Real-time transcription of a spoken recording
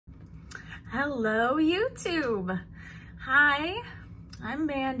Hello, YouTube. Hi, I'm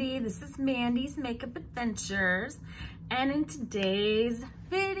Mandy. This is Mandy's Makeup Adventures. And in today's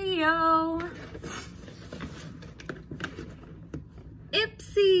video,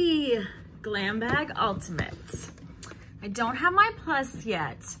 Ipsy Glam Bag Ultimate. I don't have my plus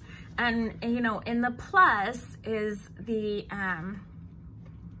yet. And you know, in the plus is the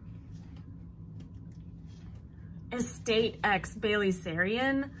Estate X Bailey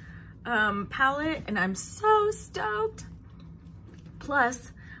Sarian palette, and I'm so stoked.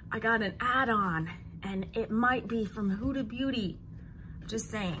 Plus, I got an add-on, and it might be from Huda Beauty. Just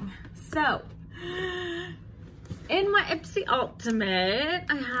saying. So, in my Ipsy Ultimate,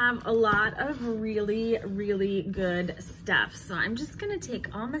 I have a lot of really good stuff. So I'm just gonna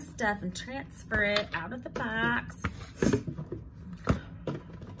take all my stuff and transfer it out of the box.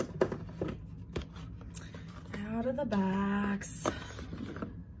 Out of the box.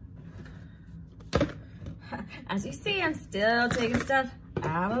 As you see, I'm still taking stuff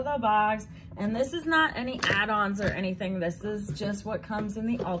out of the box. And this is not any add-ons or anything. This is just what comes in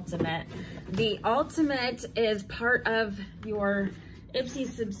the Ultimate. The Ultimate is part of your Ipsy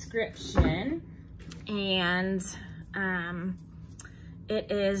subscription. And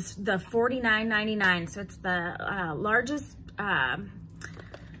it is the $49.99. So it's the largest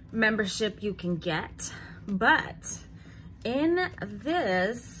membership you can get. But in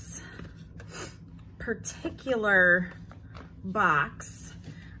this particular box,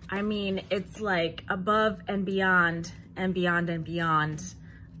 I mean, it's like above and beyond and beyond and beyond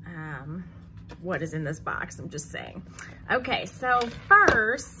what is in this box. I'm just saying. Okay, so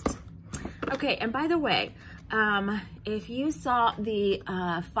first, okay, and by the way, if you saw the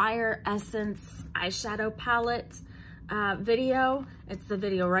Fire Essence eyeshadow palette video, it's the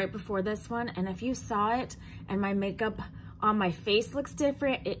video right before this one, and if you saw it and my makeup on my face looks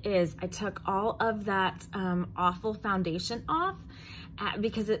different, it is. I took all of that awful foundation off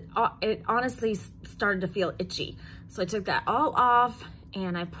because it honestly started to feel itchy. So I took that all off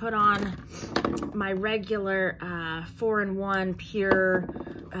and I put on my regular 4-in-1 pure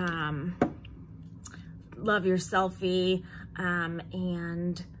Love Your Selfie,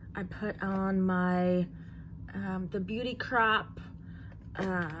 and I put on my the Beauty Crop.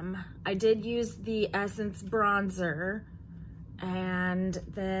 I did use the Essence bronzer, and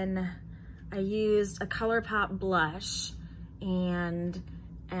then I used a ColourPop blush and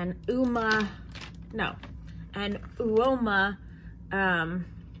an Uoma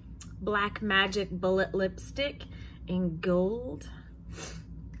Black Magic Bullet lipstick in gold.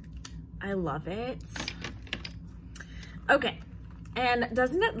 I love it. Okay, and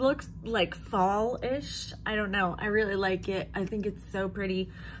doesn't it look like fall-ish? I don't know, I really like it. I think it's so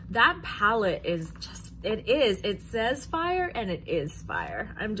pretty. That palette is just, it says fire and it is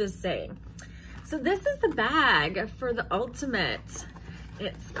fire. I'm just saying. So this is the bag for the Ultimate.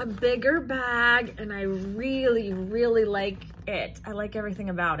 It's a bigger bag and I really like it. I like everything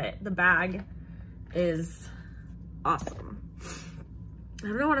about it. The bag is awesome. I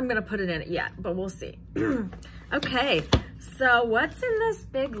don't know what I'm gonna put it in it yet, but we'll see. Okay, so what's in this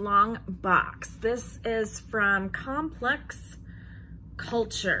big long box? This is from Complex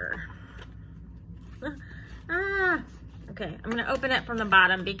Culture. Okay, I'm gonna open it from the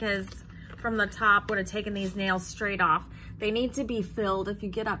bottom because from the top would have taken these nails straight off. They need to be filled. If you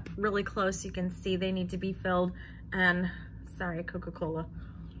get up really close, you can see they need to be filled. And sorry, Coca-Cola.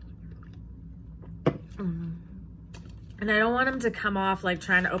 And I don't want them to come off like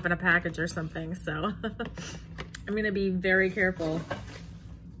trying to open a package or something, so I'm gonna be very careful.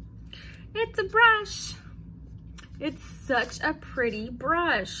 It's a brush. It's such a pretty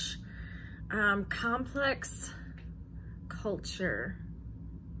brush. Complex Culture.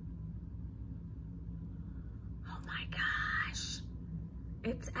 Oh my gosh.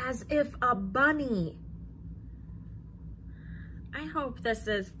 It's as if a bunny. I hope this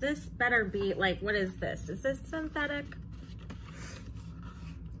better be like, what is this? Is this synthetic?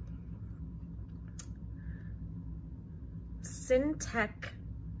 Syntech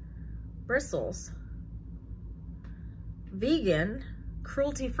bristles. Vegan,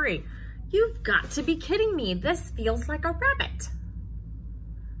 cruelty-free. You've got to be kidding me. This feels like a rabbit.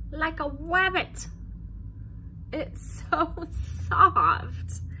 Like a wabbit. It's so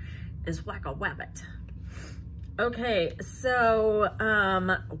soft. It's like a wabbit. Okay, so,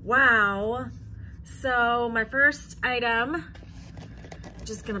 wow. So my first item, I'm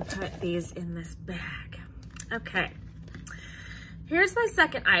just gonna put these in this bag. Okay. Here's my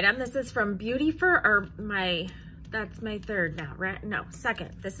second item. This is from that's my third now, right? No,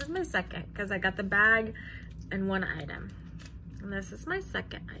 second. This is my second because I got the bag and one item. And this is my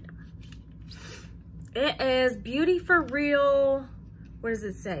second item. It is Beauty for Real. What does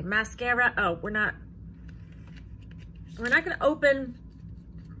it say? Mascara. Oh, we're not gonna open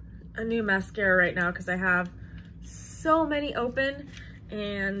a new mascara right now because I have so many open,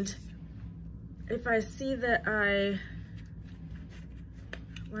 and if I see that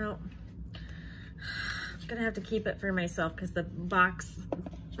well, I'm gonna have to keep it for myself because the box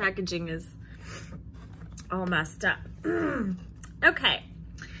packaging is all messed up. Okay,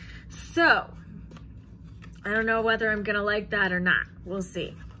 so I don't know whether I'm gonna like that or not. We'll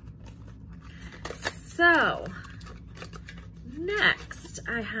see. So next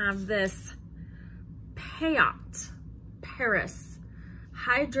I have this Payot Paris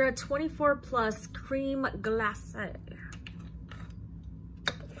Hydra 24 Plus Cream Glacé.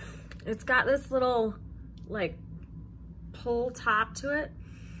 It's got this little like pull top to it.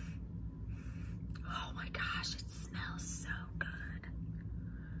 Oh my gosh, it smells so good.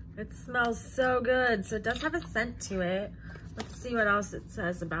 It smells so good. So it does have a scent to it. Let's see what else it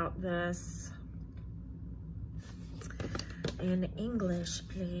says about this. In English,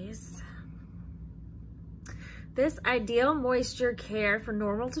 please. This ideal moisture care for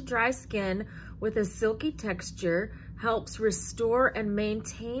normal to dry skin with a silky texture helps restore and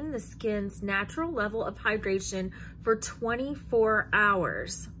maintain the skin's natural level of hydration for 24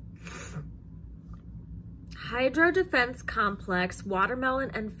 hours. Hydro Defense Complex,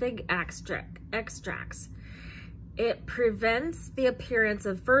 watermelon and fig extracts. It prevents the appearance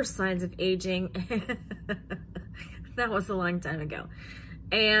of first signs of aging. That was a long time ago.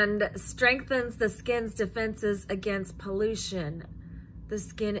 And strengthens the skin's defenses against pollution. The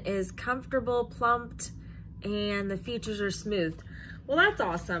skin is comfortable, plumped, and the features are smooth. Well, that's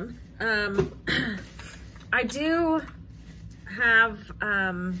awesome. I do have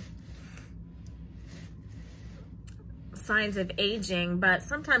signs of aging, but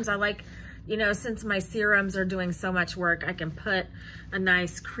sometimes I like, you know, since my serums are doing so much work, I can put a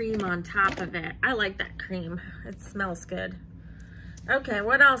nice cream on top of it. I like that cream. It smells good. Okay,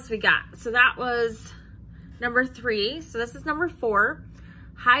 what else we got? So that was number 3. So this is number 4.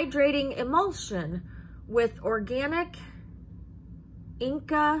 Hydrating Emulsion with organic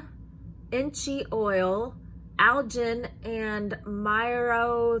Inca Ipsy oil, algin, and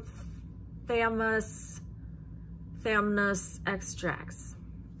myrothymnus extracts.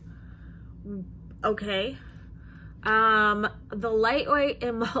 Okay. The lightweight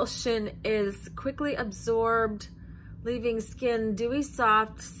emulsion is quickly absorbed, leaving skin dewy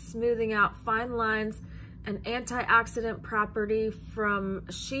soft, smoothing out fine lines, an antioxidant property from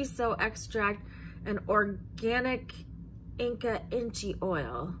shiso extract and organic Inca Ipsy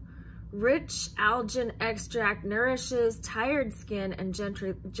oil. Rich algin extract nourishes tired skin and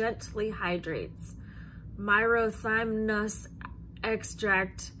gently hydrates. Myrothymnus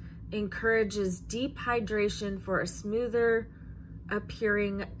extract encourages deep hydration for a smoother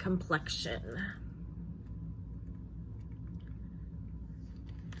appearing complexion.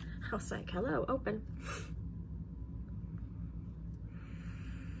 I was like, hello, open.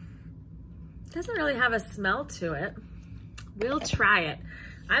 Doesn't really have a smell to it. We'll try it.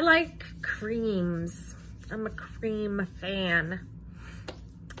 I like creams. I'm a cream fan.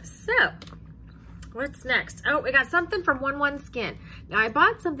 So, what's next? Oh, we got something from 11 Skin. Now, I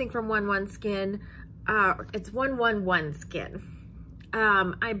bought something from 11 Skin. It's 111 Skin.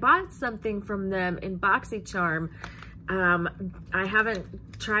 I bought something from them in BoxyCharm. I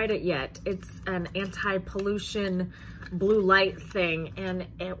haven't tried it yet. It's an anti-pollution blue light thing, and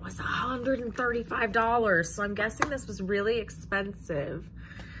it was $135. So I'm guessing this was really expensive.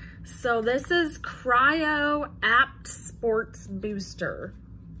 So this is Cryo Apt Sports Booster.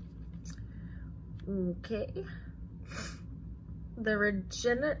 Okay. The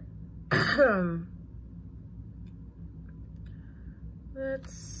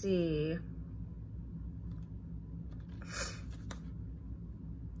let's see.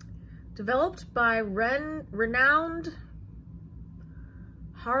 Developed by renowned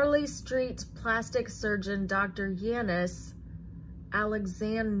Harley Street plastic surgeon Dr. Yanis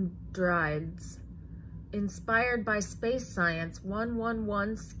Alexandrides. Inspired by space science,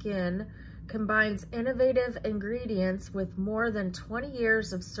 111 Skin combines innovative ingredients with more than 20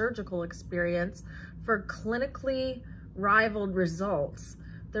 years of surgical experience for clinically rivaled results.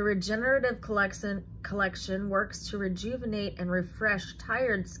 The regenerative collection works to rejuvenate and refresh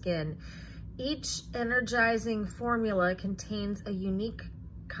tired skin. Each energizing formula contains a unique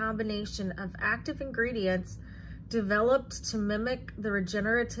combination of active ingredients developed to mimic the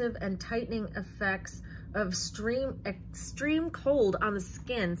regenerative and tightening effects of extreme cold on the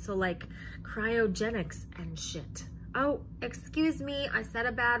skin. So like cryogenics and shit. Oh, excuse me, I said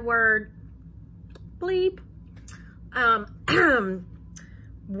a bad word. bleep.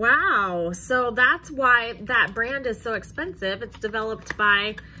 Wow, so that's why that brand is so expensive. It's developed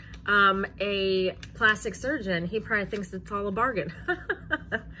by a plastic surgeon. He probably thinks it's all a bargain.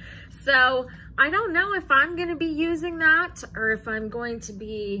 So I don't know if I'm going to be using that or if I'm going to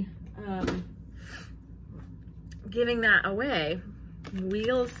be giving that away.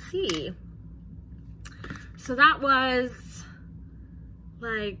 We'll see. So that was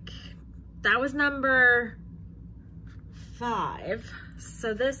number 5.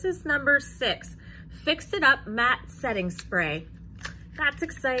 So this is number 6. Fix It Up Matte Setting Spray. That's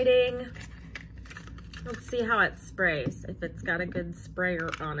exciting. Let's see how it sprays, if it's got a good sprayer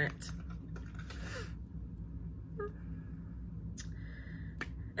on it.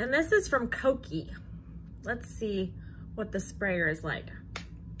 And this is from Koki. Let's see what the sprayer is like.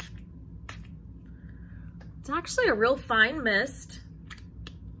 It's actually a real fine mist.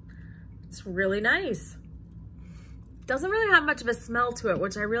 It's really nice. Doesn't really have much of a smell to it,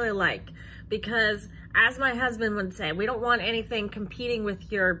 which I really like, because as my husband would say, we don't want anything competing with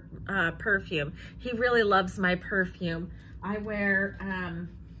your perfume. He really loves my perfume. I wear,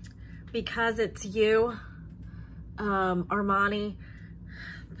 Because It's You, Armani.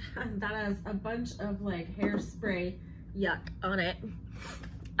 That has a bunch of like hairspray yuck on it.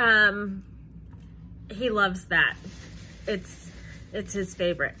 He loves that. It's his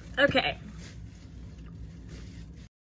favorite. Okay,